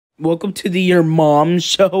Welcome to the Your Mom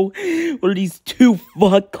show, where these two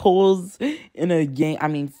fuckholes in a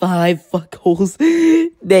game, five fuckholes,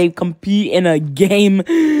 they compete in a game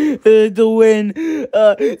to win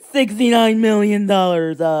 $69 million.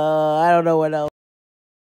 I don't know what else.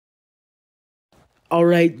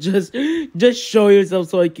 Alright, just show yourself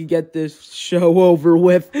so I can get this show over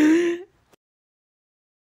with.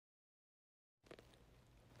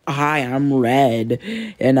 Hi, I'm Red,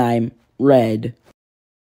 and I'm Red.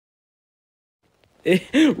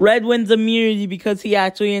 Red wins immunity because he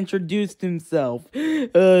actually introduced himself.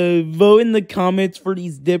 Vote in the comments for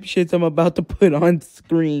these dipshits I'm about to put on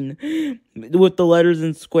screen with the letters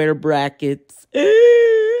in square brackets.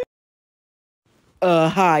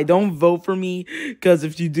 Hi, don't vote for me, because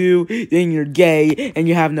if you do, then you're gay, and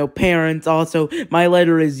you have no parents. Also, my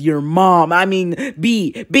letter is your mom.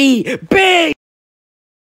 B.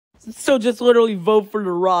 So just literally vote for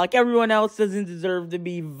The Rock. Everyone else doesn't deserve to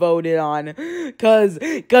be voted on. Cause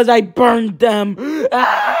I burned them.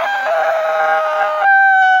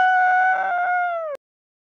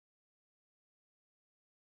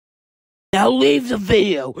 Now leave the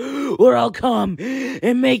video, or I'll come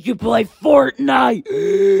and make you play Fortnite.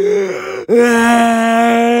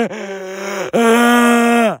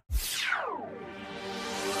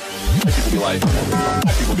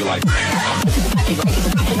 People be like,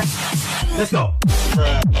 let's go.